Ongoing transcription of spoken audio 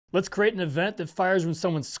Let's create an event that fires when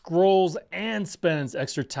someone scrolls and spends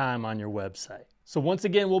extra time on your website. So once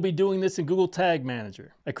again, we'll be doing this in Google Tag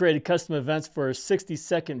Manager. I created custom events for a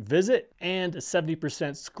 60-second visit and a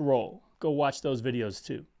 70% scroll. Go watch those videos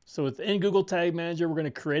too. So within Google Tag Manager, we're going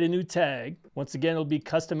to create a new tag. Once again, it'll be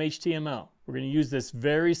custom HTML. We're going to use this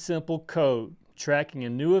very simple code, tracking a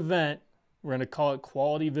new event. We're going to call it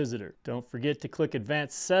Quality Visitor. Don't forget to click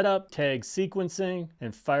Advanced Setup, Tag Sequencing,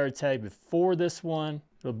 and fire a tag before this one.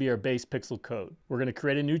 It'll be our base pixel code. We're going to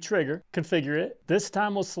create a new trigger, configure it. This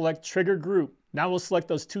time we'll select Trigger Group. Now we'll select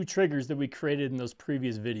those two triggers that we created in those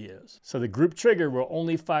previous videos. So the group trigger will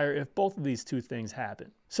only fire if both of these two things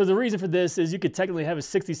happen. So the reason for this is you could technically have a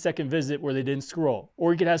 60-second visit where they didn't scroll.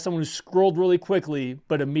 Or you could have someone who scrolled really quickly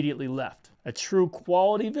but immediately left. A true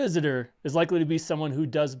quality visitor is likely to be someone who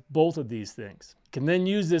does both of these things. You can then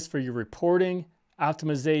use this for your reporting,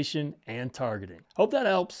 optimization, and targeting. Hope that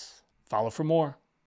helps. Follow for more.